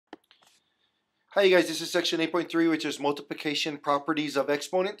Hi guys, this is section 8.3, which is multiplication properties of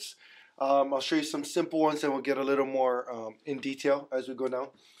exponents. I'll show you some simple ones and we'll get a little more in detail as we go down.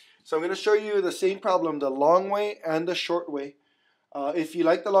 So I'm going to show you the same problem the long way and the short way. If you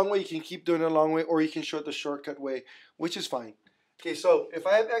like the long way, you can keep doing it the long way, or you can show it the shortcut way, which is fine. Okay, so if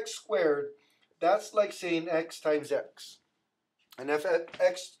I have x squared, that's like saying x times x. And if I have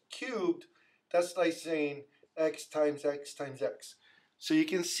x cubed, that's like saying x times x times x. So you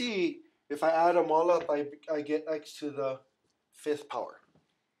can see if I add them all up, I get x to the 5th power.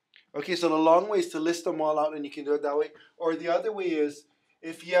 Okay, so the long way is to list them all out, and you can do it that way. Or the other way is,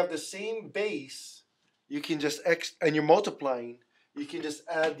 if you have the same base, you can just x, and you're multiplying, you can just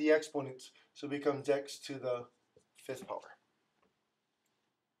add the exponents, so it becomes x to the 5th power.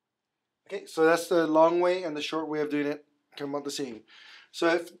 Okay, so that's the long way, and the short way of doing it come out the same.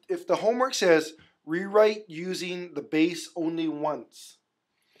 So if the homework says, rewrite using the base only once,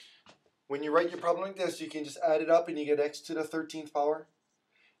 when you write your problem like this, you can just add it up and you get x to the 13th power.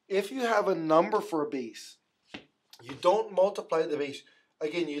 If you have a number for a base, you don't multiply the base.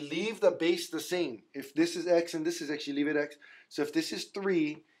 Again, you leave the base the same. If this is x and this is x, you leave it x. So if this is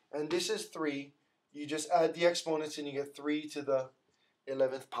 3 and this is 3, you just add the exponents and you get 3 to the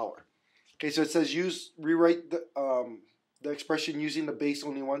 11th power. Okay, so it says rewrite the expression using the base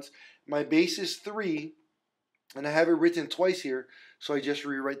only once. My base is 3, and I have it written twice here, so I just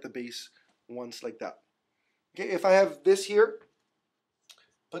rewrite the base once like that. Okay, if I have this here,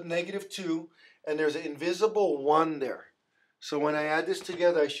 put -2, and there's an invisible 1 there. So when I add this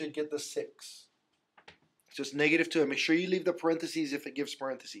together, I should get the 6. It's just -2. And make sure you leave the parentheses if it gives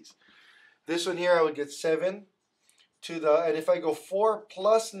parentheses. This one here, I would get 7 to the, and if I go 4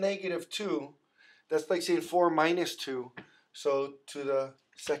 plus -2, that's like saying 4 minus 2, so to the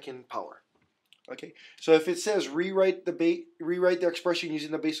 2nd power. Okay, so if it says rewrite the expression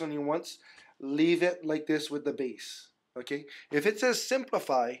using the base only once, leave it like this with the base. Okay, if it says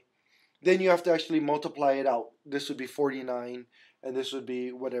simplify, then you have to actually multiply it out. This would be 49, and this would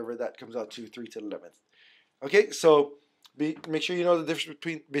be whatever that comes out to, 3 to the 11th. Okay, so make sure you know the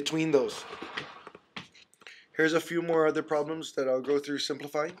difference between those. Here's a few more other problems that I'll go through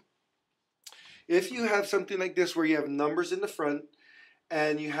simplifying. If you have something like this where you have numbers in the front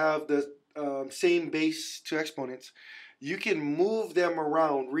and you have the same base to exponents, you can move them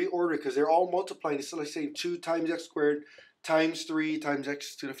around, reorder, because they're all multiplying. It's like saying 2 times x squared times 3 times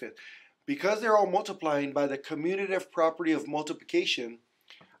x to the 5th. Because they're all multiplying by the commutative property of multiplication,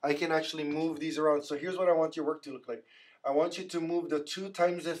 I can actually move these around. So here's what I want your work to look like. I want you to move the 2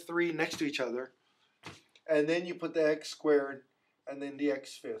 times the 3 next to each other, and then you put the x squared and then the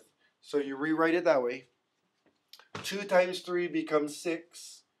x 5th. So you rewrite it that way. 2 times 3 becomes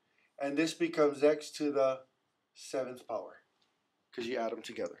 6, and this becomes x to the 7th power, because you add them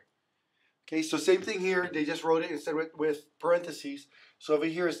together. Okay, so same thing here. They just wrote it instead with parentheses. So over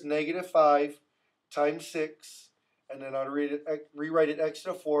here it's -5 times 6, and then I'll rewrite it x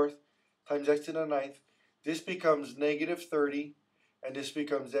to the 4th times x to the 9th. This becomes -30, and this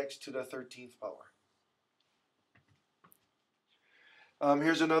becomes x to the 13th power.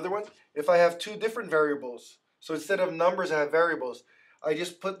 Here's another one. If I have 2 different variables, so instead of numbers I have variables, I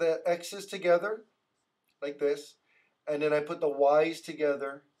just put the x's together like this, and then I put the y's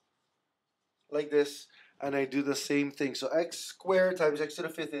together like this, and I do the same thing. So x squared times x to the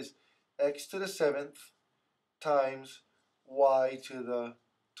 5th is x to the 7th times y to the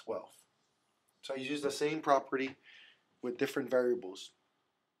 12th. So I use the same property with different variables.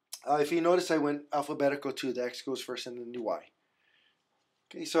 If you notice, I went alphabetical too. The x goes first and then the y.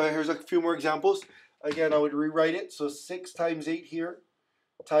 Okay, so here's a few more examples. Again, I would rewrite it. So 6 times 8 here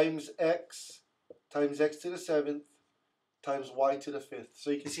times x to the 7th times y to the 5th. So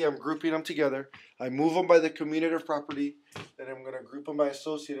you can see I'm grouping them together. I move them by the commutative property, then I'm going to group them by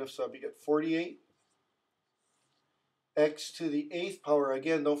associative. So I get 48 x to the 8th power.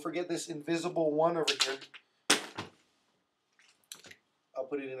 Again, don't forget this invisible 1 over here. I'll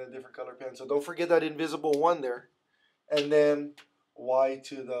put it in a different color pen. So don't forget that invisible 1 there. And then y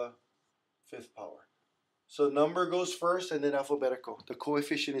to the 5th power. So number goes first and then alphabetical. The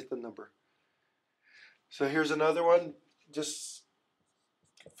coefficient is the number. So here's another one. Just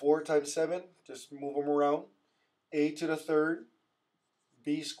 4 times 7. Just move them around. A to the 3rd,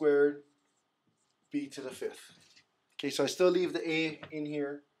 b squared, b to the 5th. Okay, so I still leave the a in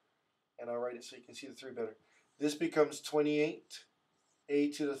here, and I'll write it so you can see the 3 better. This becomes 28, a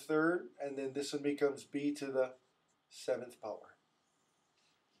to the 3rd, and then this one becomes b to the 7th power.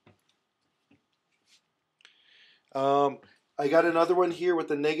 I got another one here with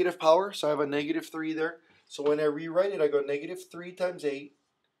the negative power, so I have a -3 there. So when I rewrite it, I go -3 times 8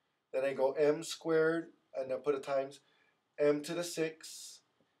 then I go m squared, and I put a times m to the 6th,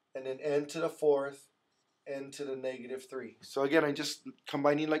 and then n to the 4th, n to the negative 3. So again, I'm just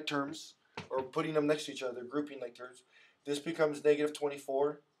combining like terms, or putting them next to each other, grouping like terms. This becomes negative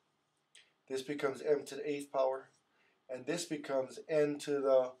 24. This becomes m to the 8th power. And this becomes n to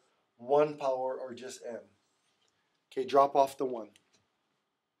the 1 power, or just m. Okay, drop off the 1.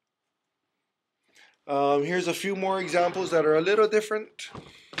 Here's a few more examples that are a little different.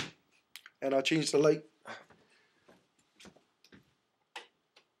 And I'll change the light.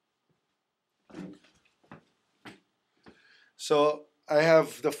 So I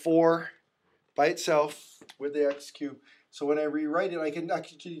have the 4 by itself with the x cubed. So when I rewrite it, I can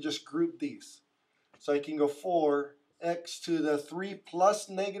actually just group these. So I can go 4 x to the 3 plus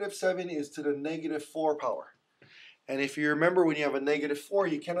negative 7 is to the negative 4 power. And if you remember, when you have a negative 4,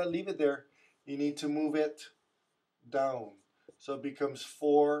 you cannot leave it there. You need to move it down. So it becomes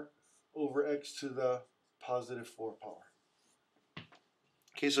 4 over x to the positive 4 power.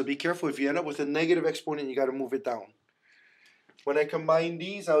 Okay, so be careful. If you end up with a negative exponent, you got to move it down. When I combine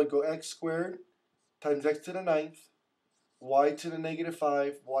these, I would go x squared times x to the 9th, y to the negative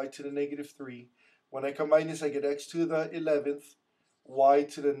 5, y to the negative 3. When I combine this, I get x to the 11th, y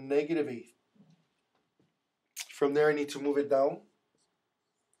to the negative 8th. From there, I need to move it down.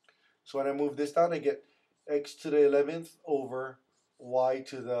 So when I move this down, I get x to the 11th over y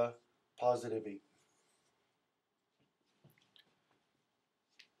to the positive 8.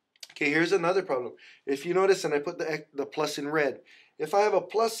 Okay, here's another problem. If you notice, and I put the plus in red, if I have a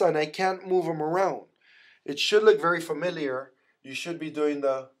plus sign, I can't move them around. It should look very familiar. You should be doing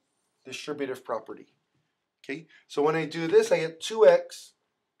the distributive property. Okay, so when I do this, I get 2x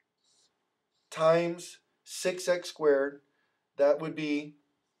times 6x squared. That would be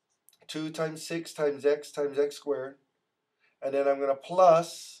 2 times 6 times x squared. And then I'm going to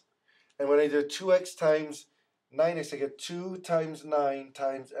plus, and when I do 2x times 9x, I get 2 times 9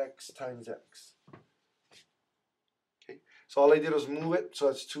 times x. Okay, so all I did was move it, so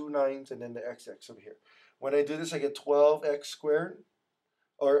it's 2 9s and then the xx over here. When I do this, I get 12x squared,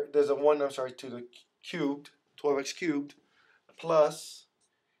 or there's a 1, I'm sorry, to the cubed, 12x cubed, plus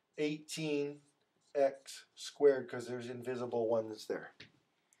 18x squared, because there's invisible 1s there.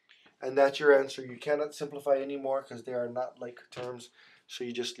 And that's your answer. You cannot simplify anymore because they are not like terms, so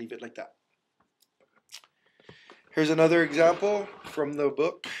you just leave it like that. Here's another example from the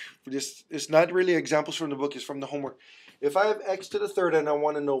book. It's not really examples from the book, it's from the homework. If I have x to the 3rd and I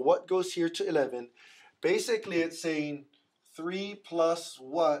want to know what goes here to 11, basically it's saying 3 plus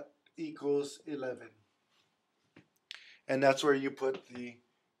what equals 11. And that's where you put the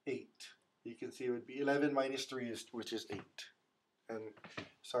 8. You can see it would be 11 minus 3, which is 8. And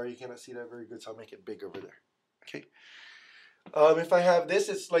sorry, you cannot see that very good, so I'll make it big over there. Okay. If I have this,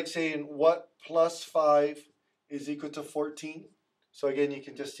 it's like saying what plus 5 is equal to 14. So again, you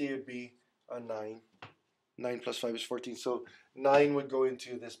can just see it would be a 9. 9 plus 5 is 14. So 9 would go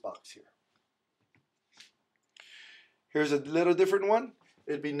into this box here. Here's a little different one.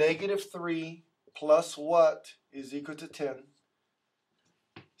 It'd be negative 3 plus what is equal to 10.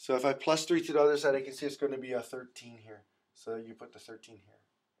 So if I plus 3 to the other side, I can see it's going to be a 13 here. So you put the 13 here.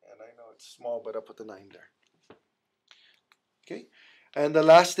 And I know it's small, but I'll put the 9 there. Okay. And the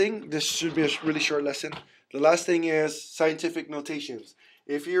last thing, this should be a really short lesson. The last thing is scientific notations.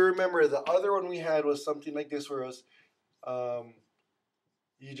 If you remember, the other one we had was something like this, where it was,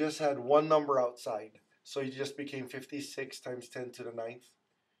 you just had one number outside. So you just became 56 times 10 to the 9th.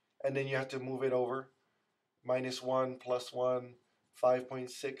 And then you have to move it over. Minus 1 plus 1,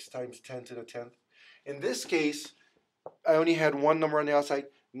 5.6 times 10 to the 10th. In this case, I only had one number on the outside.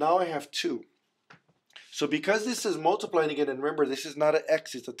 Now I have 2. So because this is multiplying again, and remember, this is not an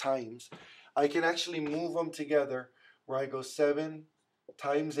x, it's a times, I can actually move them together, where I go 7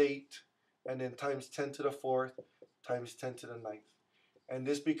 times 8, and then times 10 to the 4th, times 10 to the 9th. And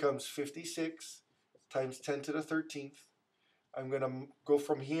this becomes 56 times 10 to the 13th. I'm going to go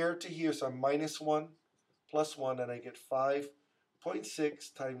from here to here, so I'm minus 1 plus 1, and I get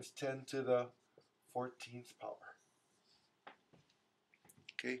 5.6 times 10 to the 14th power.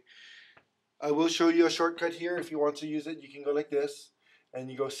 Okay. I will show you a shortcut here. If you want to use it, you can go like this. And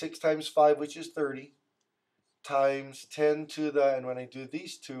you go 6 times 5, which is 30, times 10 to the, and when I do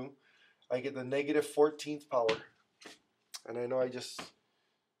these two, I get the negative 14th power. And I know I just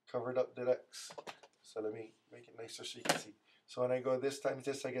covered up the x. So let me make it nicer so you can see. So when I go this times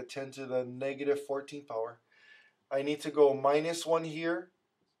this, I get 10 to the negative 14th power. I need to go minus 1 here,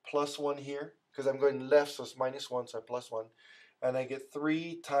 plus 1 here, because I'm going left, so it's minus 1, so I plus 1. And I get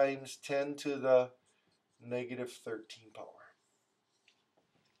 3 times 10 to the negative 13 power.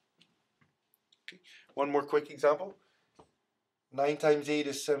 Okay. One more quick example. 9 times 8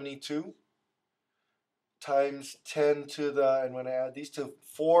 is 72 times 10 to the, and when I add these two,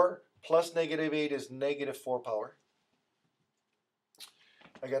 4 plus negative 8 is negative 4 power.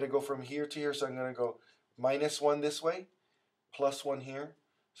 I got to go from here to here, so I'm going to go minus 1 this way, plus 1 here.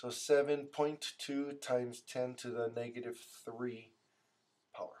 So 7.2 times 10 to the negative 3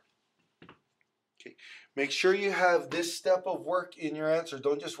 power. Okay. Make sure you have this step of work in your answer.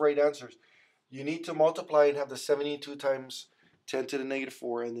 Don't just write answers. You need to multiply and have the 72 times 10 to the negative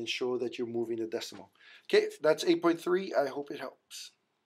 4 and then show that you're moving a decimal. Okay, that's 8.3. I hope it helps.